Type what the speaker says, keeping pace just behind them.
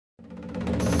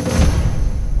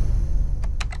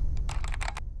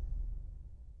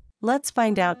Let's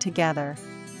find out together.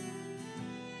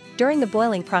 During the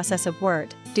boiling process of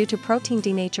wort, due to protein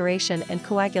denaturation and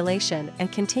coagulation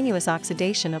and continuous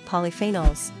oxidation of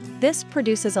polyphenols, this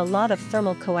produces a lot of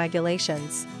thermal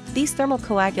coagulations. These thermal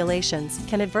coagulations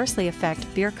can adversely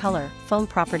affect beer color, foam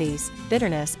properties,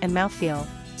 bitterness, and mouthfeel.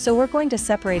 So we're going to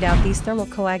separate out these thermal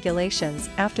coagulations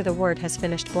after the wort has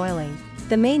finished boiling.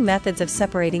 The main methods of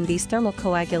separating these thermal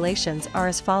coagulations are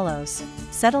as follows: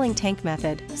 settling tank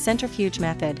method, centrifuge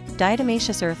method,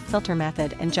 diatomaceous earth filter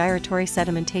method, and gyratory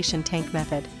sedimentation tank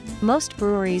method. Most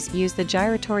breweries use the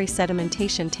gyratory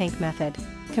sedimentation tank method,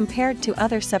 compared to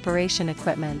other separation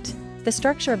equipment. The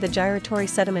structure of the gyratory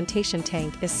sedimentation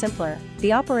tank is simpler,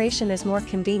 the operation is more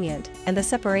convenient, and the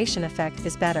separation effect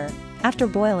is better. After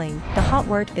boiling, the hot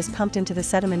wort is pumped into the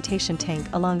sedimentation tank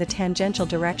along the tangential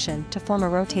direction to form a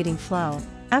rotating flow.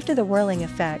 After the whirling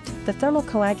effect, the thermal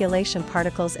coagulation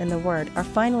particles in the wort are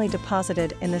finally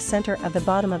deposited in the center of the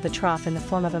bottom of the trough in the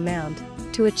form of a mound,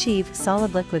 to achieve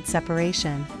solid-liquid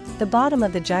separation. The bottom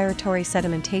of the gyratory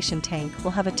sedimentation tank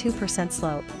will have a 2%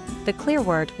 slope. The clear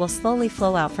wort will slowly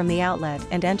flow out from the outlet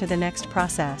and enter the next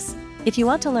process. If you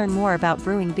want to learn more about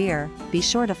brewing beer, be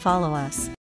sure to follow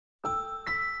us.